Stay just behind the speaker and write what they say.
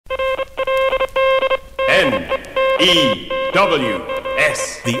the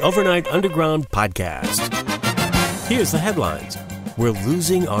Overnight Underground Podcast. Here's the headlines. We're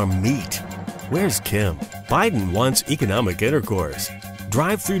losing our meat. Where's Kim? Biden wants economic intercourse.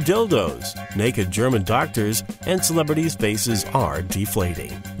 Drive-through dildos, naked German doctors, and celebrities' faces are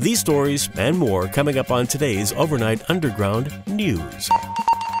deflating. These stories and more coming up on today's Overnight Underground News.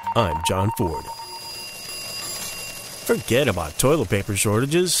 I'm John Ford. Forget about toilet paper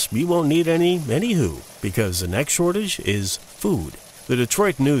shortages. You won't need any anywho, because the next shortage is food. The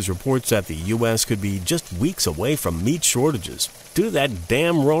Detroit News reports that the U.S. could be just weeks away from meat shortages. Due to that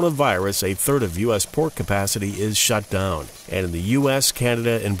damn coronavirus, a third of U.S. pork capacity is shut down. And in the U.S.,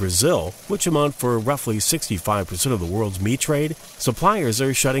 Canada, and Brazil, which amount for roughly 65% of the world's meat trade, suppliers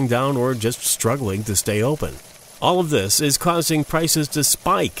are shutting down or just struggling to stay open. All of this is causing prices to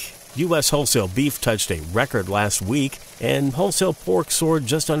spike. U.S. wholesale beef touched a record last week, and wholesale pork soared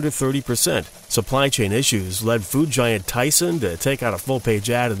just under 30%. Supply chain issues led food giant Tyson to take out a full-page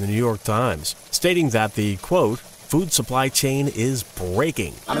ad in the New York Times, stating that the, quote, food supply chain is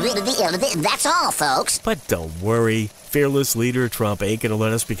breaking. That's all, folks. But don't worry. Fearless leader Trump ain't gonna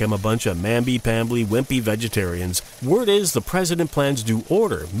let us become a bunch of mamby-pambly, wimpy vegetarians. Word is the president plans to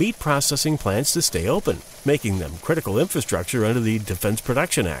order meat processing plants to stay open, making them critical infrastructure under the Defense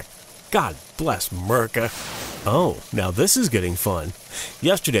Production Act. God bless America. Oh, now this is getting fun.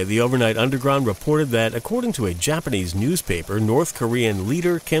 Yesterday, the Overnight Underground reported that, according to a Japanese newspaper, North Korean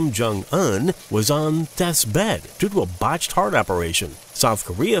leader Kim Jong-un was on death's bed due to a botched heart operation. South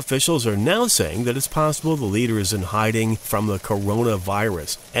Korea officials are now saying that it's possible the leader is in hiding from the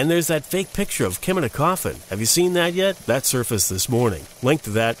coronavirus. And there's that fake picture of Kim in a coffin. Have you seen that yet? That surfaced this morning. Link to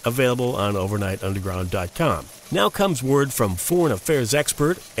that available on overnightunderground.com. Now comes word from foreign affairs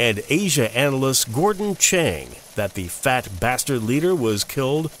expert and Asia analyst Gordon Chang that the fat bastard leader was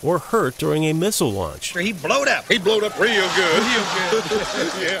killed or hurt during a missile launch. He blowed up. He blowed up real good.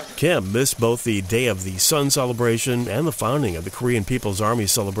 Yeah. Kim missed both the Day of the Sun celebration and the founding of the Korean People's Army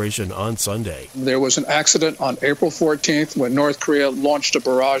celebration on Sunday. There was an accident on April 14th when North Korea launched a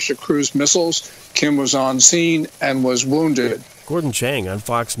barrage of cruise missiles. Kim was on scene and was wounded. Gordon Chang on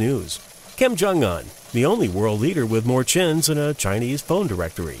Fox News. Kim Jong-un, the only world leader with more chins in a Chinese phone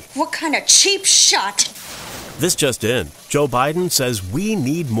directory. What kind of cheap shot? This just in. Joe Biden says we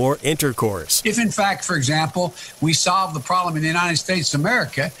need more intercourse. If, in fact, for example, we solve the problem in the United States of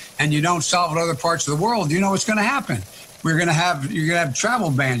America and you don't solve it in other parts of the world, you know what's going to happen. You're going to have travel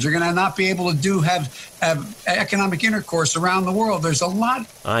bans. You're going to not be able to have economic intercourse around the world. There's a lot.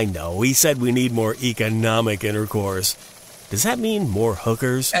 I know. He said we need more economic intercourse. Does that mean more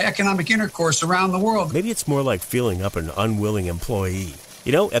hookers? Economic intercourse around the world. Maybe it's more like feeling up an unwilling employee.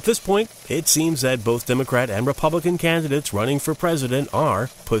 You know, at this point, it seems that both Democrat and Republican candidates running for president are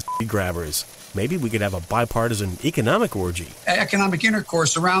pussy grabbers. Maybe we could have a bipartisan economic orgy. Economic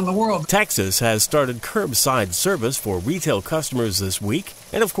intercourse around the world. Texas has started curbside service for retail customers this week.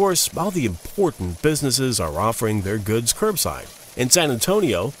 And of course, all the important businesses are offering their goods curbside. In San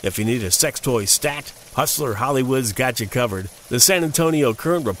Antonio, if you need a sex toy stat, Hustler Hollywood's got you covered. The San Antonio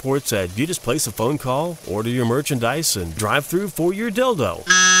Current reports that you just place a phone call, order your merchandise, and drive through for your dildo.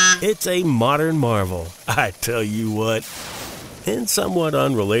 It's a modern marvel, I tell you what. In somewhat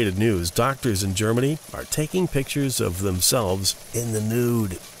unrelated news, doctors in Germany are taking pictures of themselves in the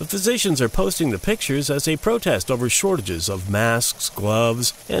nude. The physicians are posting the pictures as a protest over shortages of masks,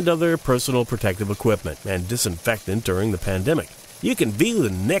 gloves, and other personal protective equipment and disinfectant during the pandemic. You can view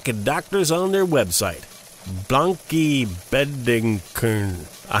the naked doctors on their website. Blanky Bedingkern.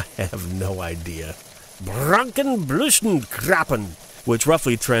 I have no idea. Bronkenbluschenkrappen, which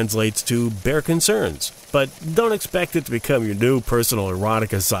roughly translates to bare concerns. But don't expect it to become your new personal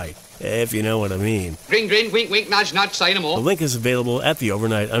erotica site, if you know what I mean. Grin, grin, wink, wink, nudge, nudge, say no more. The link is available at the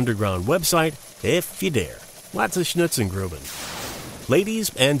Overnight Underground website, if you dare. Lots of schnitz and gruben. Ladies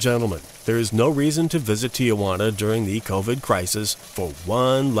and gentlemen, there is no reason to visit Tijuana during the COVID crisis for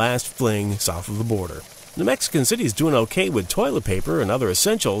one last fling south of the border. The Mexican city is doing okay with toilet paper and other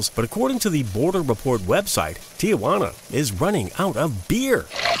essentials, but according to the Border Report website, Tijuana is running out of beer.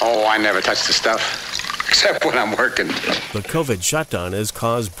 Oh, I never touch the stuff, except when I'm working. The COVID shutdown has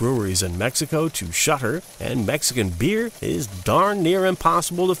caused breweries in Mexico to shutter, and Mexican beer is darn near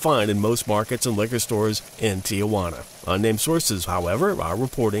impossible to find in most markets and liquor stores in Tijuana. Unnamed sources, however, are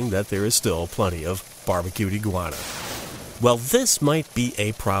reporting that there is still plenty of barbecued iguana. Well, this might be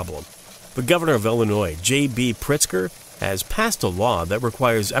a problem. The governor of Illinois, J.B. Pritzker, has passed a law that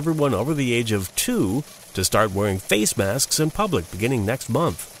requires everyone over the age of 2 to start wearing face masks in public beginning next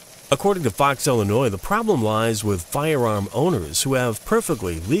month. According to Fox Illinois, the problem lies with firearm owners who have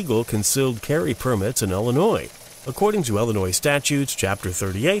perfectly legal concealed carry permits in Illinois. According to Illinois statutes, Chapter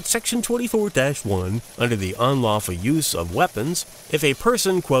 38, Section 24-1, under the unlawful use of weapons, if a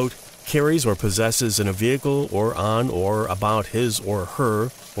person, quote, carries or possesses in a vehicle or on or about his or her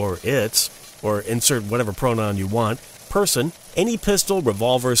or its, or insert whatever pronoun you want, person, any pistol,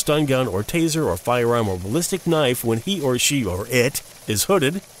 revolver, stun gun, or taser, or firearm, or ballistic knife when he or she or it is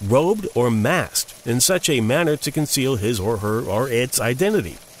hooded, robed, or masked in such a manner to conceal his or her or its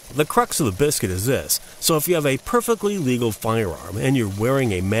identity. The crux of the biscuit is this. So if you have a perfectly legal firearm and you're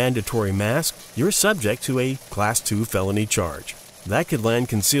wearing a mandatory mask, you're subject to a Class 2 felony charge. That could land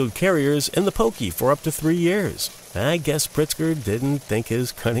concealed carriers in the pokey for up to 3 years. I guess Pritzker didn't think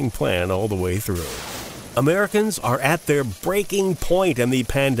his cunning plan all the way through. Americans are at their breaking point in the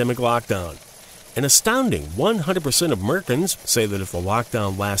pandemic lockdown. An astounding 100% of Americans say that if the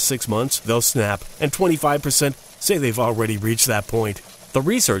lockdown lasts 6 months, they'll snap, and 25% say they've already reached that point. The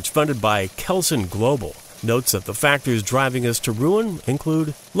research funded by Kelson Global notes that the factors driving us to ruin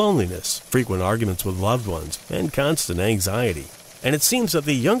include loneliness, frequent arguments with loved ones, and constant anxiety. And it seems that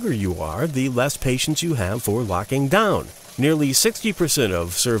the younger you are, the less patience you have for locking down. Nearly 60%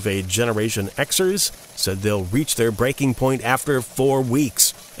 of surveyed Generation Xers said they'll reach their breaking point after 4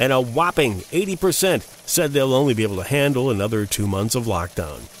 weeks, and a whopping 80% said they'll only be able to handle another 2 months of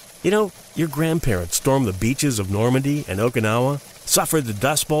lockdown. You know, your grandparents stormed the beaches of Normandy and Okinawa, suffered the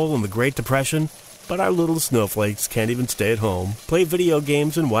Dust Bowl and the Great Depression, but our little snowflakes can't even stay at home, play video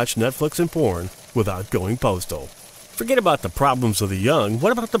games, and watch Netflix and porn without going postal. Forget about the problems of the young.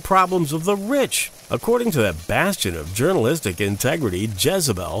 What about the problems of the rich? According to that bastion of journalistic integrity,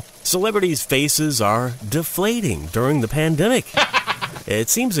 Jezebel, celebrities' faces are deflating during the pandemic. It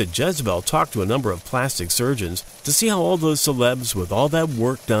seems that Jezebel talked to a number of plastic surgeons to see how all those celebs with all that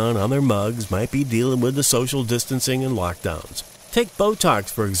work done on their mugs might be dealing with the social distancing and lockdowns. Take Botox,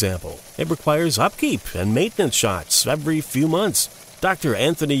 for example. It requires upkeep and maintenance shots every few months. Dr.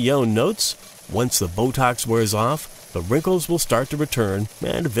 Anthony Yone notes, once the Botox wears off, the wrinkles will start to return,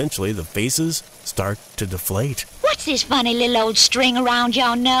 and eventually the faces start to deflate. What's this funny little old string around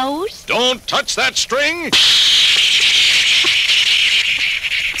your nose? Don't touch that string!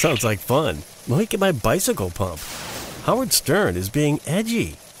 Sounds like fun. Let me get my bicycle pump. Howard Stern is being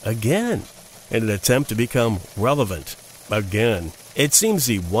edgy, again, in an attempt to become relevant, again. It seems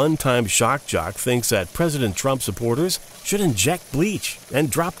the one-time shock jock thinks that President Trump supporters should inject bleach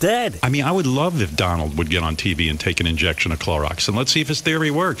and drop dead. I mean, I would love if Donald would get on TV and take an injection of Clorox, and let's see if his theory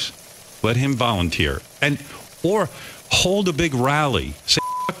works. Let him volunteer. Or hold a big rally. Say,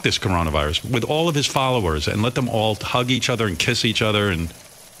 fuck this coronavirus, with all of his followers, and let them all hug each other and kiss each other and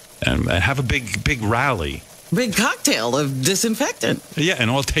have a big rally. Big cocktail of disinfectant. Yeah,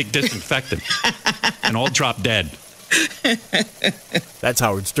 and all take disinfectant. And all drop dead. That's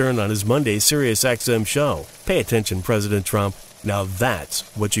Howard Stern on his Monday Sirius XM show. Pay attention, President Trump. Now that's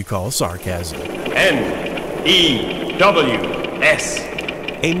what you call sarcasm. N-E-W-S.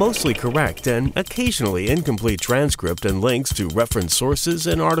 A mostly correct and occasionally incomplete transcript and links to reference sources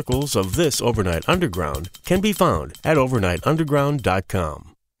and articles of this Overnight Underground can be found at overnightunderground.com.